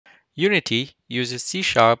Unity uses C#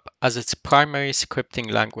 as its primary scripting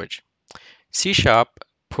language. C#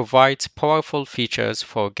 provides powerful features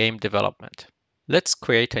for game development. Let's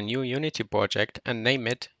create a new Unity project and name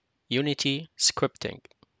it Unity Scripting.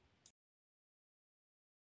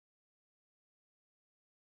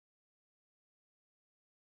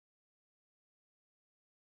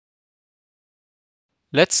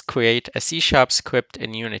 Let's create a C# script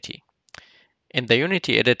in Unity. In the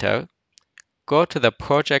Unity editor, go to the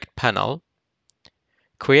project panel,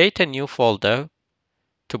 create a new folder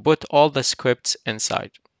to put all the scripts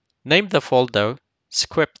inside. Name the folder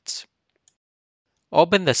Scripts.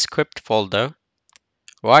 Open the script folder,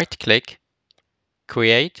 right-click,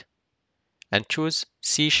 create, and choose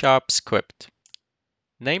C# script.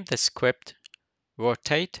 Name the script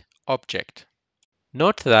Rotate Object.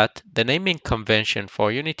 Note that the naming convention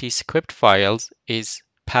for Unity script files is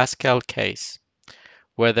Pascal case,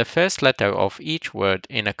 where the first letter of each word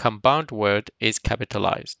in a compound word is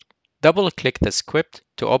capitalized. Double-click the script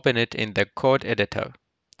to open it in the code editor.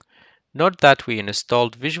 Note that we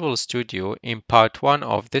installed Visual Studio in part 1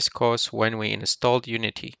 of this course when we installed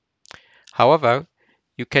Unity. However,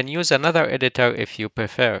 you can use another editor if you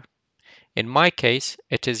prefer. In my case,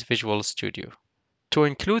 it is Visual Studio. To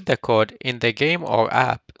include the code in the game or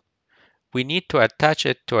app, we need to attach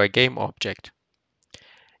it to a game object.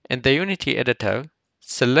 In the Unity editor,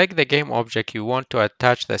 select the game object you want to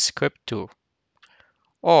attach the script to,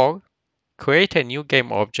 or create a new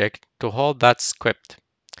game object to hold that script.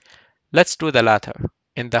 Let's do the latter.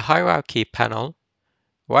 In the Hierarchy panel,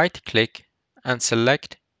 right-click and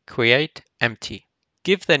select Create Empty.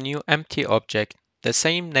 Give the new empty object the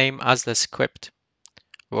same name as the script,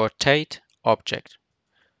 Rotate Object,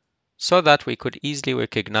 so that we could easily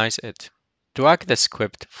recognize it. Drag the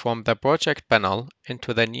script from the project panel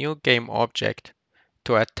into the new game object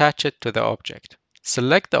to attach it to the object.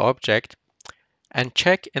 Select the object and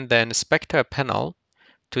check in the inspector panel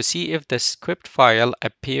to see if the script file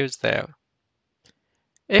appears there.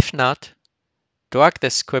 If not, drag the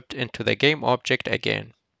script into the game object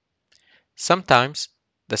again. Sometimes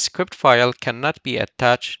the script file cannot be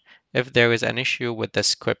attached if there is an issue with the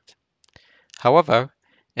script. However,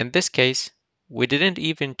 in this case, we didn't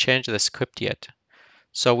even change the script yet,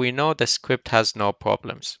 so we know the script has no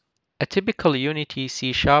problems. A typical Unity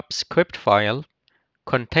C# script file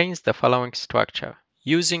contains the following structure.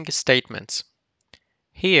 Using statements.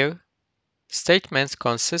 Here, statements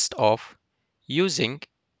consist of using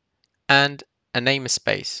and a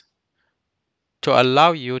namespace to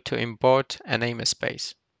allow you to import a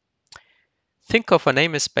namespace. Think of a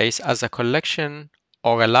namespace as a collection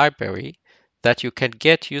or a library that you can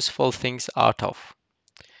get useful things out of,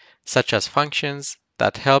 such as functions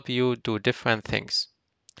that help you do different things.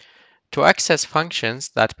 To access functions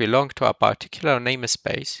that belong to a particular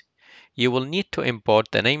namespace, you will need to import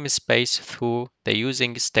the namespace through the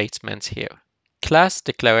using statements here. Class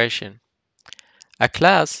declaration. A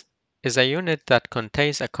class is a unit that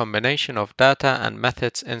contains a combination of data and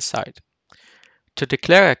methods inside. To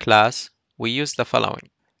declare a class, we use the following.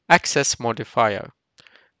 Access modifier,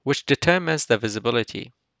 which determines the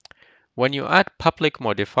visibility. When you add public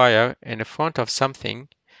modifier in front of something,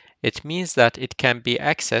 it means that it can be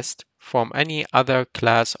accessed from any other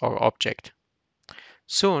class or object.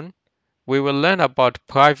 Soon, we will learn about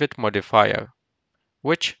private modifier,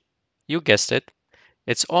 which, you guessed it,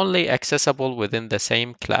 it's only accessible within the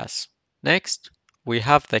same class. Next, we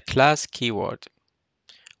have the class keyword,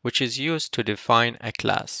 which is used to define a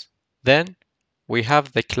class. Then, we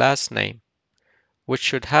have the class name, which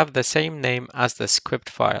should have the same name as the script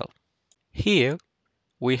file. Here,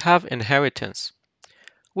 we have inheritance,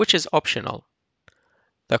 which is optional.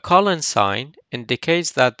 The colon sign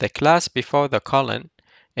indicates that the class before the colon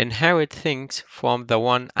inherits things from the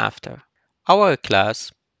one after. Our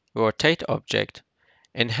class, Rotate Object,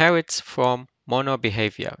 inherits from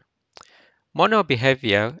MonoBehavior.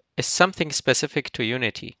 MonoBehavior is something specific to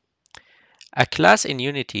Unity. A class in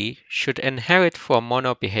Unity should inherit from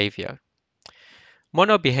MonoBehavior.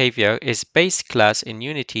 MonoBehavior is base class in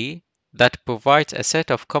Unity that provides a set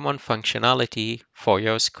of common functionality for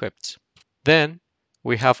your scripts. Then,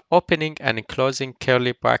 we have opening and closing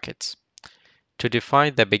curly brackets to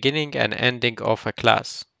define the beginning and ending of a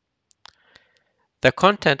class. The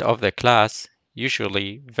content of the class,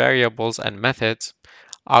 usually variables and methods,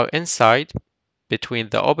 are inside between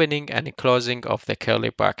the opening and closing of the curly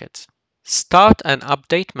brackets. Start and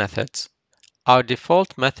update methods are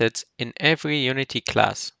default methods in every Unity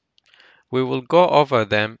class. We will go over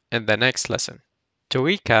them in the next lesson. To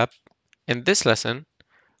recap, in this lesson,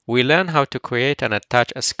 we learn how to create and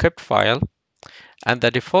attach a script file and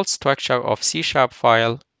the default structure of C#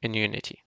 file in Unity.